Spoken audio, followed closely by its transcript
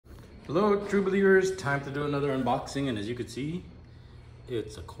Hello true believers, time to do another unboxing, and as you can see,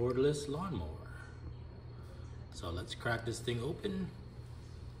 it's a cordless lawnmower. So let's crack this thing open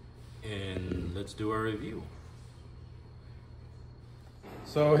and let's do our review.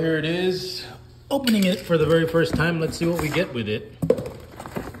 So here it is, opening it for the very first time. Let's see what we get with it.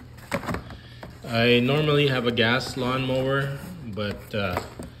 I normally have a gas lawnmower, but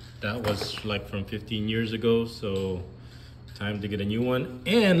that was like from 15 years ago, so time to get a new one.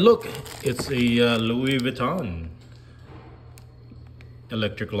 And look, it's a Louis Vuitton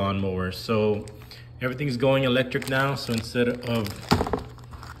electric lawnmower. So everything's going electric now. So instead of,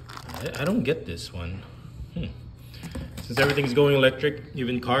 I don't get this one. Since everything's going electric,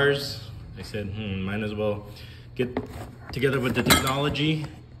 even cars, I said, might as well get together with the technology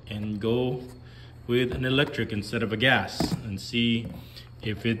and go with an electric instead of a gas and see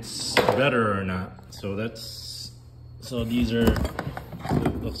if it's better or not. So these are,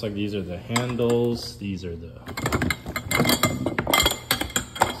 it looks like these are the handles, these are the,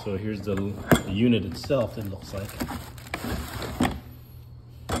 so here's the unit itself, it looks like.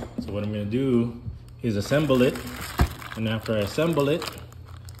 So what I'm gonna do is assemble it, and after I assemble it,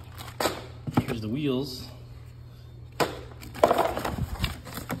 here's the wheels.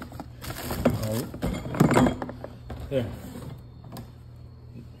 There.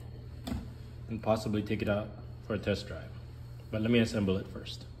 And possibly take it out for a test drive. But let me assemble it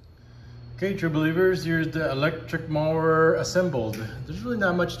first. Okay, true believers, here's the electric mower assembled. There's really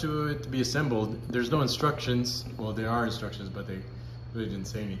not much to it to be assembled. There's no instructions. Well, there are instructions, but they really didn't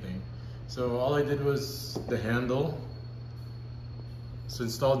say anything. So all I did was the handle. So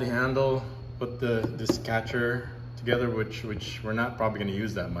installed the handle, put this catcher together, which we're not probably going to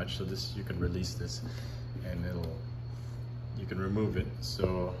use that much. So this, you can release this and you can remove it.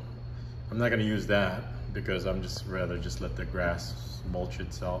 So I'm not going to use that because I'm rather just let the grass mulch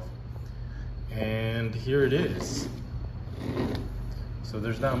itself. And here it is. So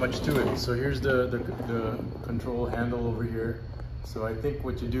there's not much to it. So here's the control handle over here. So I think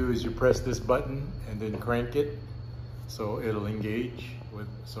what you do is you press this button and then crank it so it'll engage with,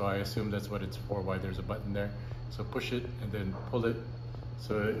 so I assume that's what it's for, why there's a button there. So push it and then pull it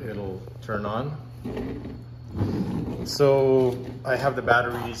so it'll turn on. So I have the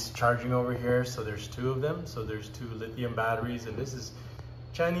batteries charging over here. So there's two of them. So there's two lithium batteries, and this is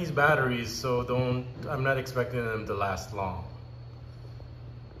Chinese batteries, so I'm not expecting them to last long.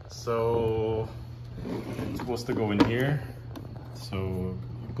 So it's supposed to go in here. So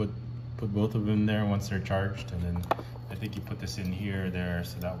you put both of them there once they're charged, and then I think you put this in here or there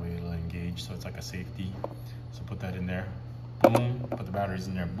so that way it'll engage. So it's like a safety. So put that in there. Boom. Put the batteries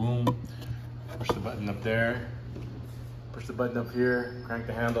in there. Boom. Push the button up there. Push the button up here. Crank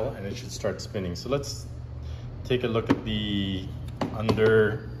the handle, and it should start spinning. So let's take a look at the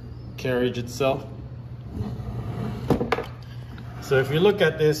undercarriage itself. So if you look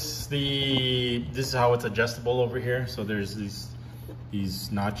at this, this is how it's adjustable over here. So there's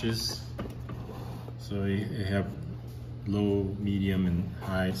these notches. So you have low, medium, and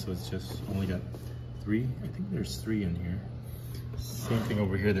high. So it's just only got 3. I think there's 3 in here. Same thing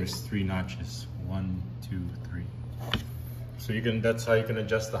over here. There's 3 notches. 1, 2, 3. So that's how you can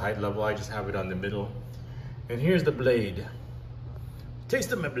adjust the height level. I just have it on the middle. And here's the blade.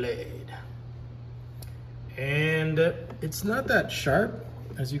 Taste of my blade. And it's not that sharp,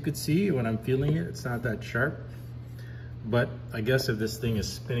 as you could see when I'm feeling it. It's not that sharp. But I guess if this thing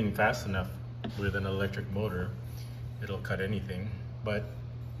is spinning fast enough with an electric motor, it'll cut anything. But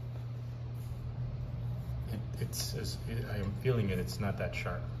I am feeling it. It's not that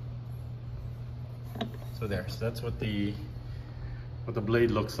sharp. So there. So that's what the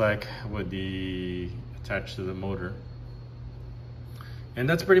blade looks like with the attached to the motor. And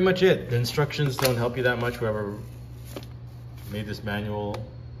that's pretty much it. The instructions don't help you that much. Whoever made this manual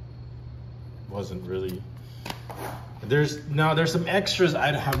wasn't really. There's some extras.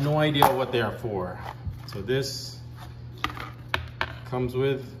 I have no idea what they are for. So this comes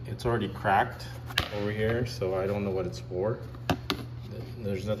with, it's already cracked over here, so I don't know what it's for.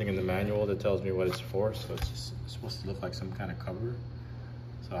 There's nothing in the manual that tells me what it's for, so it's supposed to look like some kind of cover.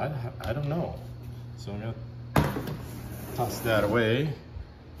 So I don't know. So I'm gonna toss that away.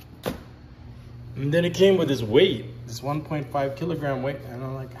 And then it came with this weight, this 1.5 kilogram weight, and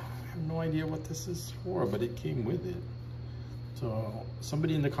I'm like, I have no idea what this is for, but it came with it. So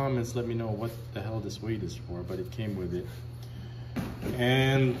somebody in the comments let me know what the hell this weight is for, but it came with it.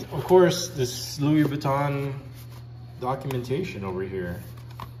 And of course, this Louis Vuitton documentation over here.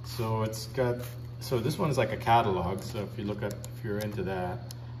 So it's got, so this one is like a catalog. So if you're into that,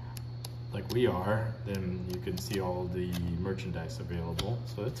 like we are, then you can see all the merchandise available.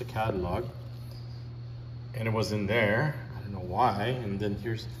 So it's a catalog, and it was in there. I don't know why. And then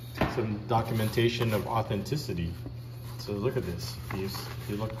here's some documentation of authenticity. So look at this. If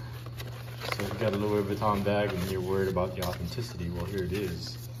you look, so you got a Louis Vuitton bag and you're worried about the authenticity. Well, here it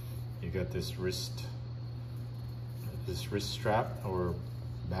is. You got this wrist strap or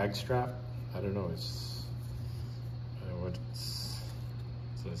bag strap. I don't know.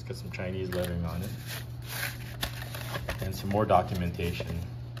 So it's got some Chinese lettering on it and some more documentation.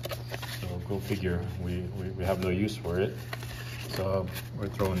 So go figure. We have no use for it. So we're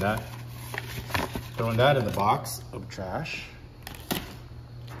throwing that in the box of trash.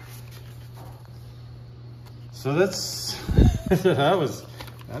 So that's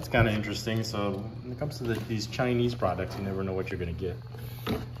that's kind of interesting. So when it comes to these Chinese products, you never know what you're gonna get.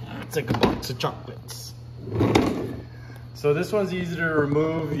 It's like a box of chocolates. So this one's easy to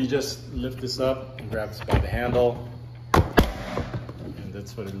remove. You just lift this up and grab this by the handle, and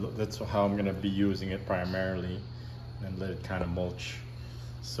that's how I'm gonna be using it primarily, and let it kind of mulch.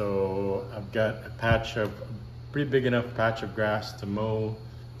 So I've got a pretty big enough patch of grass to mow.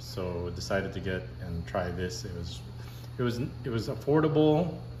 So decided to get and try this. It was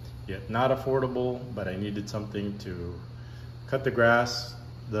affordable, yet not affordable, but I needed something to cut the grass,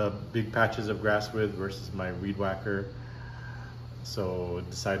 the big patches of grass with versus my weed whacker. So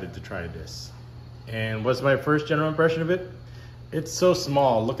decided to try this. And what's my first general impression of it? It's so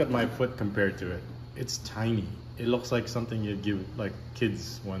small. Look at my foot compared to it. It's tiny. It looks like something you'd give like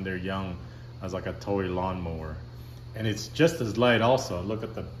kids when they're young as like a toy lawnmower. And it's just as light also. Look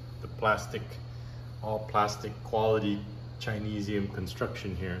at the plastic, all plastic quality Chinesium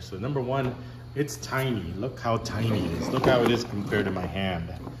construction here. So number one, it's tiny. Look how tiny it is. Look how it is compared to my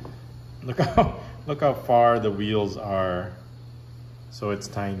hand. Look how far the wheels are. So it's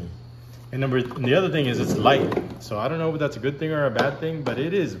tiny. And the other thing is it's light. So I don't know if that's a good thing or a bad thing, but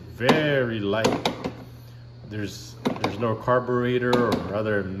it is very light. There's no carburetor or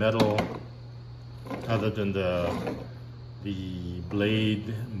other metal other than the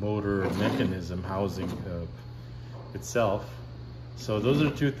blade motor mechanism housing itself. So those are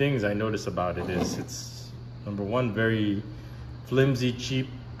the two things I notice about it. It's number one, very flimsy, cheap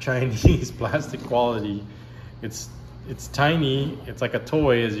Chinese plastic quality. It's tiny. It's like a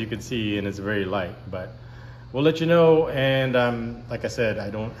toy, as you can see, and it's very light. But we'll let you know. And like I said, I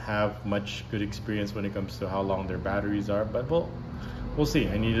don't have much good experience when it comes to how long their batteries are. But we'll see.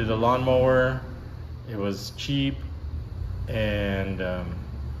 I needed a lawnmower. It was cheap, and I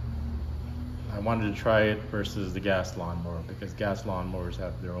wanted to try it versus the gas lawnmower, because gas lawnmowers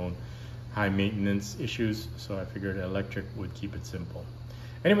have their own high maintenance issues. So I figured electric would keep it simple.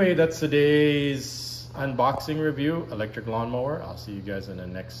 Anyway, that's today's unboxing review, electric lawnmower. I'll see you guys in the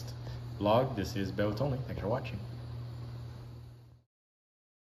next vlog. This is bebotsonly. Thanks for watching.